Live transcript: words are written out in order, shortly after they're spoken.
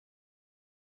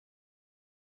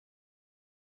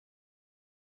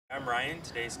I'm Ryan.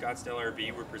 Today, Scottsdale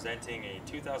RV, we're presenting a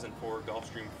 2004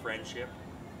 Gulfstream Friendship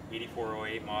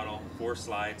 8408 model, 4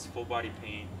 slides, full body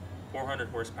paint, 400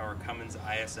 horsepower Cummins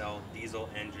ISL diesel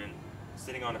engine,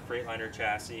 sitting on a Freightliner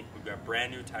chassis. We've got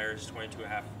brand new tires,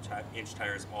 22.5-inch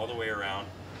tires all the way around.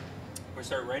 We'll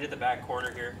start right at the back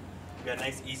corner here. We've got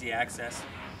nice easy access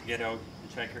to get out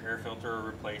and check your air filter or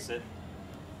replace it.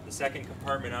 The second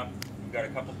compartment up, we've got a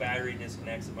couple battery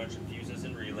disconnects, a bunch of fuses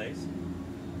and relays.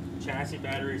 Chassis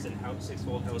batteries and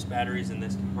 6-volt house batteries in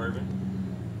this compartment.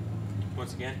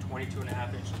 Once again,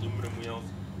 22.5-inch aluminum wheels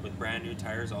with brand new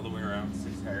tires all the way around,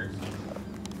 6 tires.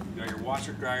 You've got your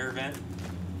washer dryer vent,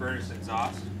 furnace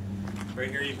exhaust.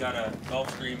 Right here you've got a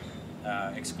Gulfstream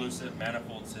exclusive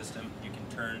manifold system. You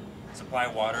can supply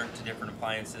water to different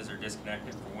appliances or disconnect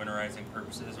it for winterizing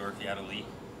purposes or if you had a leak.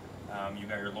 You've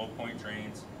got your low point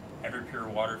drains, Everpure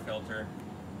water filter,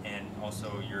 and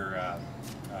also your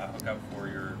hookup for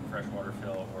your freshwater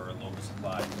fill or local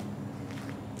supply.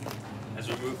 As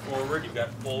we move forward, you've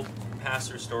got full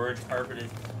pass-through storage, carpeted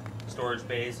storage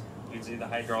bays. You can see the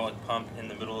hydraulic pump in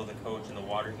the middle of the coach and the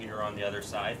water heater on the other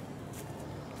side.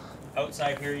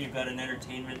 Outside here, you've got an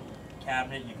entertainment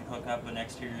cabinet. You can hook up an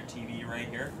exterior TV right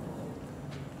here.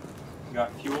 You've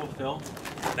got fuel fill,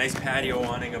 nice patio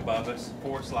awning above us,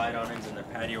 4 slide awnings and the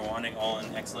patio awning all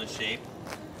in excellent shape.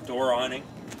 Door awning,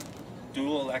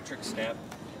 dual electric step.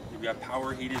 You've got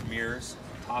power heated mirrors,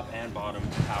 top and bottom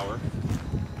power.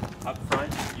 Up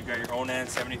front, you've got your Onan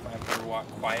 7,500 watt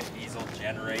quiet diesel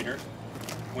generator.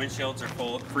 Windshields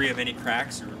are free of any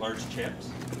cracks or large chips.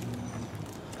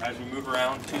 As we move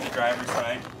around to the driver's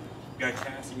side, you've got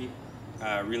chassis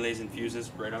relays and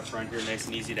fuses right up front here, nice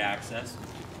and easy to access.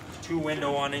 2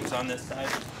 window awnings on this side,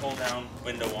 pull down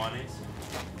window awnings.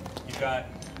 You've got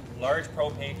large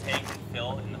propane tank and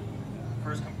fill in the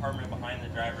first compartment behind the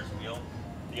driver's wheel.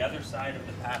 The other side of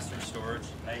the pass-through storage,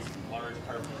 nice large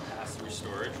carpet pass-through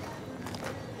storage.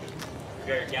 You've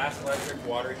got your gas electric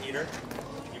water heater.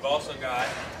 You've also got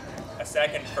a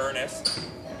second furnace.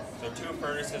 So 2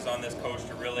 furnaces on this coach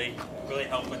to really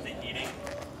help with the heating.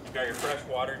 You've got your fresh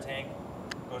water tank,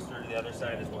 goes through to the other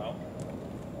side as well.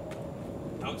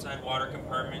 Outside water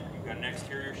compartment, you've got an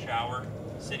exterior shower,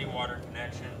 city water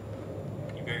connection.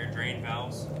 You've got your drain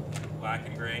valves, black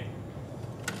and gray.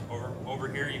 Over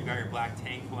here you've got your black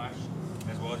tank flush,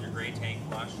 as well as your gray tank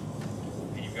flush.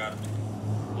 And you've got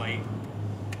a light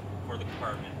for the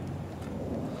compartment.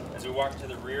 As we walk to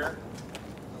the rear,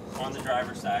 on the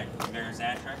driver's side, you've got your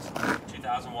Xantrex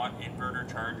 2000 watt inverter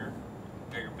charger.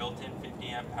 You've got your built-in 50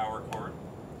 amp power cord.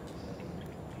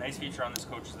 Nice feature on this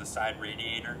coach is the side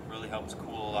radiator. Really helps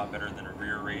cool a lot better than a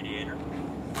rear radiator.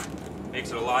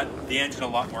 Makes it the engine a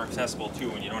lot more accessible too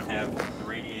when you don't have the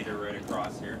radiator right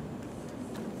across here.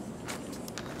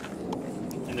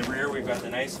 In the rear we've got the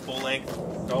nice full-length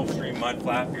Gulfstream mud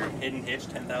flap, your hidden hitch,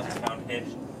 10,000 pound hitch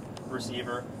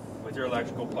receiver with your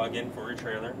electrical plug-in for your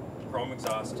trailer, chrome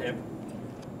exhaust tip,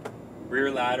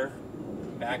 rear ladder,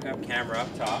 backup camera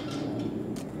up top.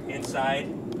 Inside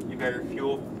you've got your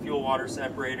fuel water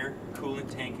separator, coolant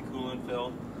tank and coolant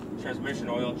fill, transmission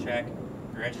oil check,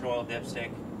 your engine oil dipstick,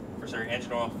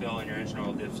 engine oil fill and your engine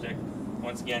oil dipstick.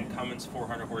 Once again, Cummins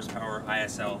 400 horsepower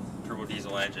ISL turbo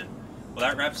diesel engine. Well,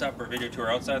 that wraps up our video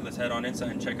tour outside. Let's head on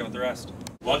inside and check out the rest.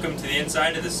 Welcome to the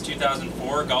inside of this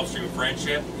 2004 Gulfstream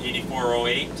Friendship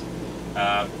 8408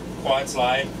 quad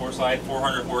slide, 4 slide,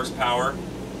 400 horsepower.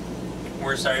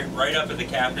 We're starting right up at the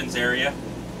captain's area.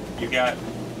 You've got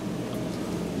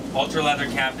ultra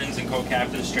leather captain's and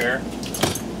co-captain's chair,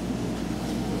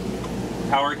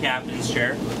 power captain's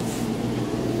chair.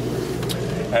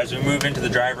 As we move into the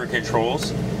driver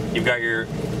controls, you've got your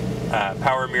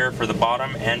power mirror for the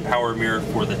bottom and power mirror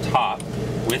for the top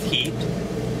with heat,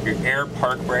 your air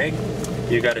park brake.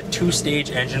 You've got a 2-stage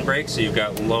engine brake, so you've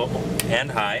got low and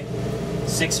high,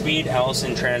 6-speed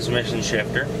Allison transmission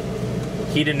shifter,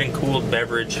 heated and cooled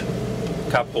beverage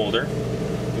cup holder.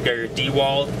 You've got your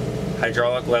DeWalt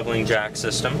hydraulic leveling jack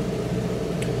system.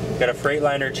 You've got a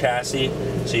Freightliner chassis,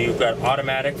 so you've got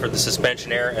automatic for the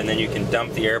suspension air, and then you can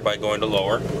dump the air by going to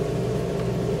lower.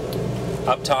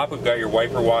 Up top we've got your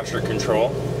wiper washer control,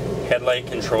 headlight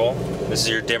control. This is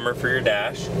your dimmer for your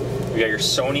dash. We've got your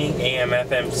Sony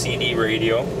AM/FM CD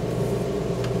radio,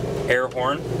 air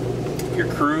horn, your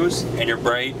cruise and your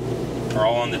bright are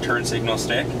all on the turn signal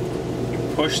stick. You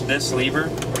push this lever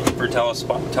for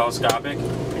telescopic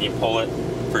and you pull it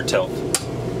for tilt.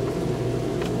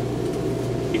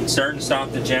 You can start and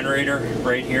stop the generator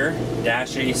right here,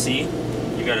 dash AC.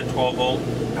 You've got a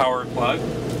 12-volt power plug.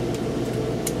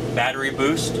 Battery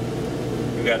boost.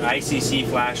 You've got ICC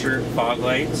flasher fog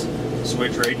lights,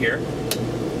 switch right here.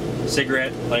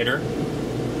 Cigarette lighter.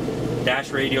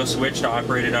 Dash radio switch to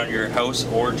operate it on your house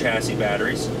or chassis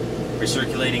batteries.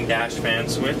 Recirculating dash fan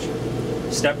switch.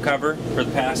 Step cover for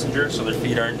the passenger so their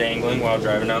feet aren't dangling while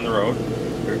driving down the road.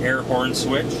 Your air horn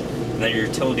switch, and then your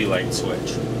utility light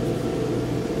switch.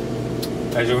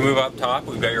 As we move up top,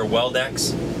 we've got your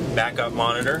Weldex backup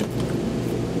monitor.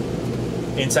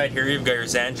 Inside here you've got your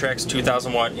Xantrex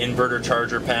 2000 watt inverter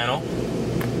charger panel.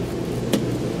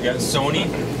 You got Sony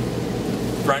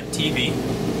front TV.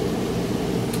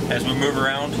 As we move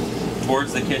around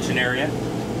towards the kitchen area,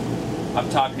 up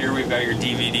top here we've got your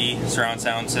DVD surround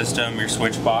sound system, your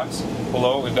switch box.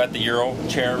 Below we've got the Euro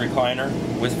chair recliner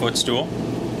with footstool.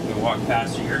 We walk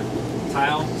past you here.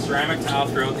 Tile, ceramic tile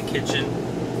throughout the kitchen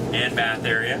and bath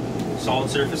area. Solid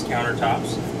surface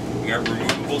countertops. We got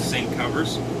removable sink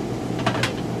covers.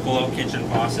 Pull-out kitchen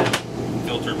faucet.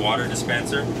 Filtered water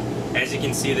dispenser. As you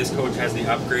can see, this coach has the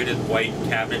upgraded white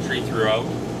cabinetry throughout.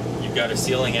 You've got a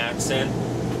ceiling accent.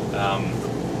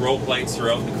 Rope lights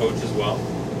throughout the coach as well.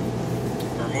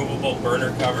 Removable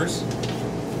burner covers,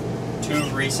 2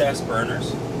 recessed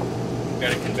burners,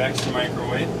 got a convection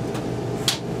microwave.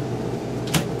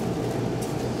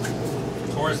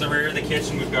 Towards the rear of the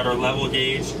kitchen we've got our level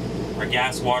gauge, our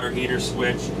gas water heater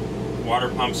switch, water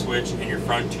pump switch, and your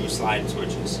front 2 slide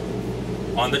switches.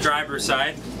 On the driver's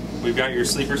side we've got your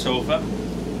sleeper sofa,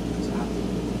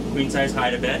 queen size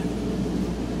hide-a-bed.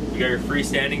 You got your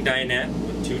freestanding dinette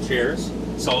with 2 chairs,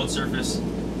 solid surface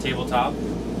tabletop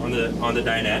on the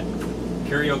dinette,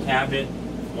 curio cabinet,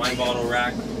 wine bottle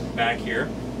rack back here.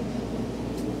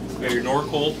 You got your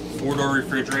Norcold 4-door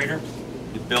refrigerator,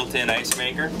 your built-in ice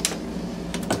maker.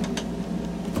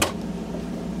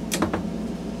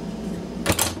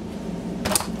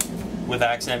 With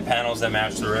accent panels that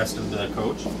match the rest of the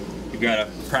coach. You've got a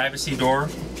privacy door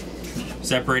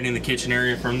separating the kitchen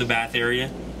area from the bath area.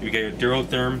 You've got your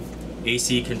Durotherm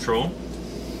AC control.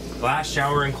 Glass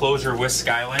shower enclosure with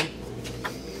skylight.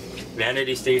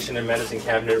 Vanity station and medicine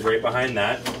cabinet right behind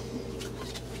that.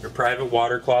 Your private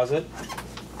water closet.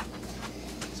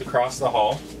 It's across the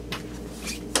hall.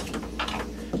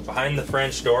 Behind the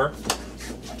French door,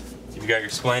 you've got your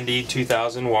Splendid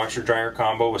 2000 washer dryer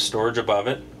combo with storage above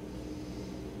it.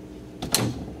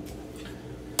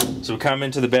 So we come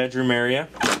into the bedroom area.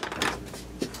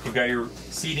 You've got your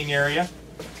seating area.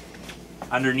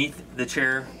 Underneath the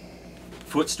chair,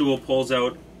 footstool pulls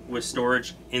out with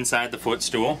storage inside the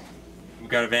footstool. We've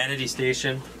got a vanity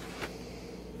station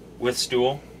with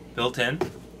stool built in.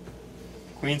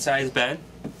 Queen size bed.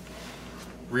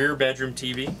 Rear bedroom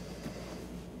TV.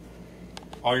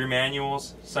 All your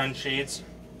manuals, sunshades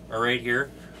are right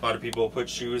here. A lot of people put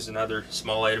shoes and other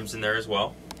small items in there as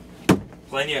well.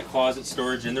 Plenty of closet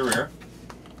storage in the rear.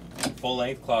 Full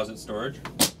length closet storage.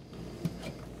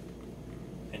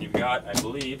 And you've got, I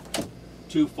believe,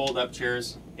 2 fold-up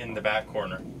chairs in the back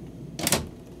corner.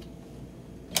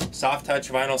 Soft touch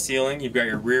vinyl ceiling. You've got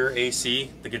your rear AC.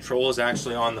 The control is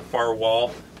actually on the far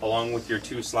wall along with your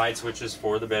 2 slide switches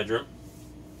for the bedroom.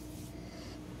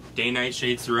 Day-night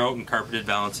shades throughout and carpeted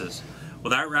valances.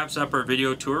 Well, that wraps up our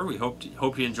video tour. We hope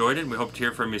you enjoyed it, and we hope to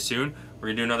hear from you soon. We're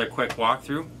going to do another quick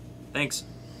walkthrough. Thanks.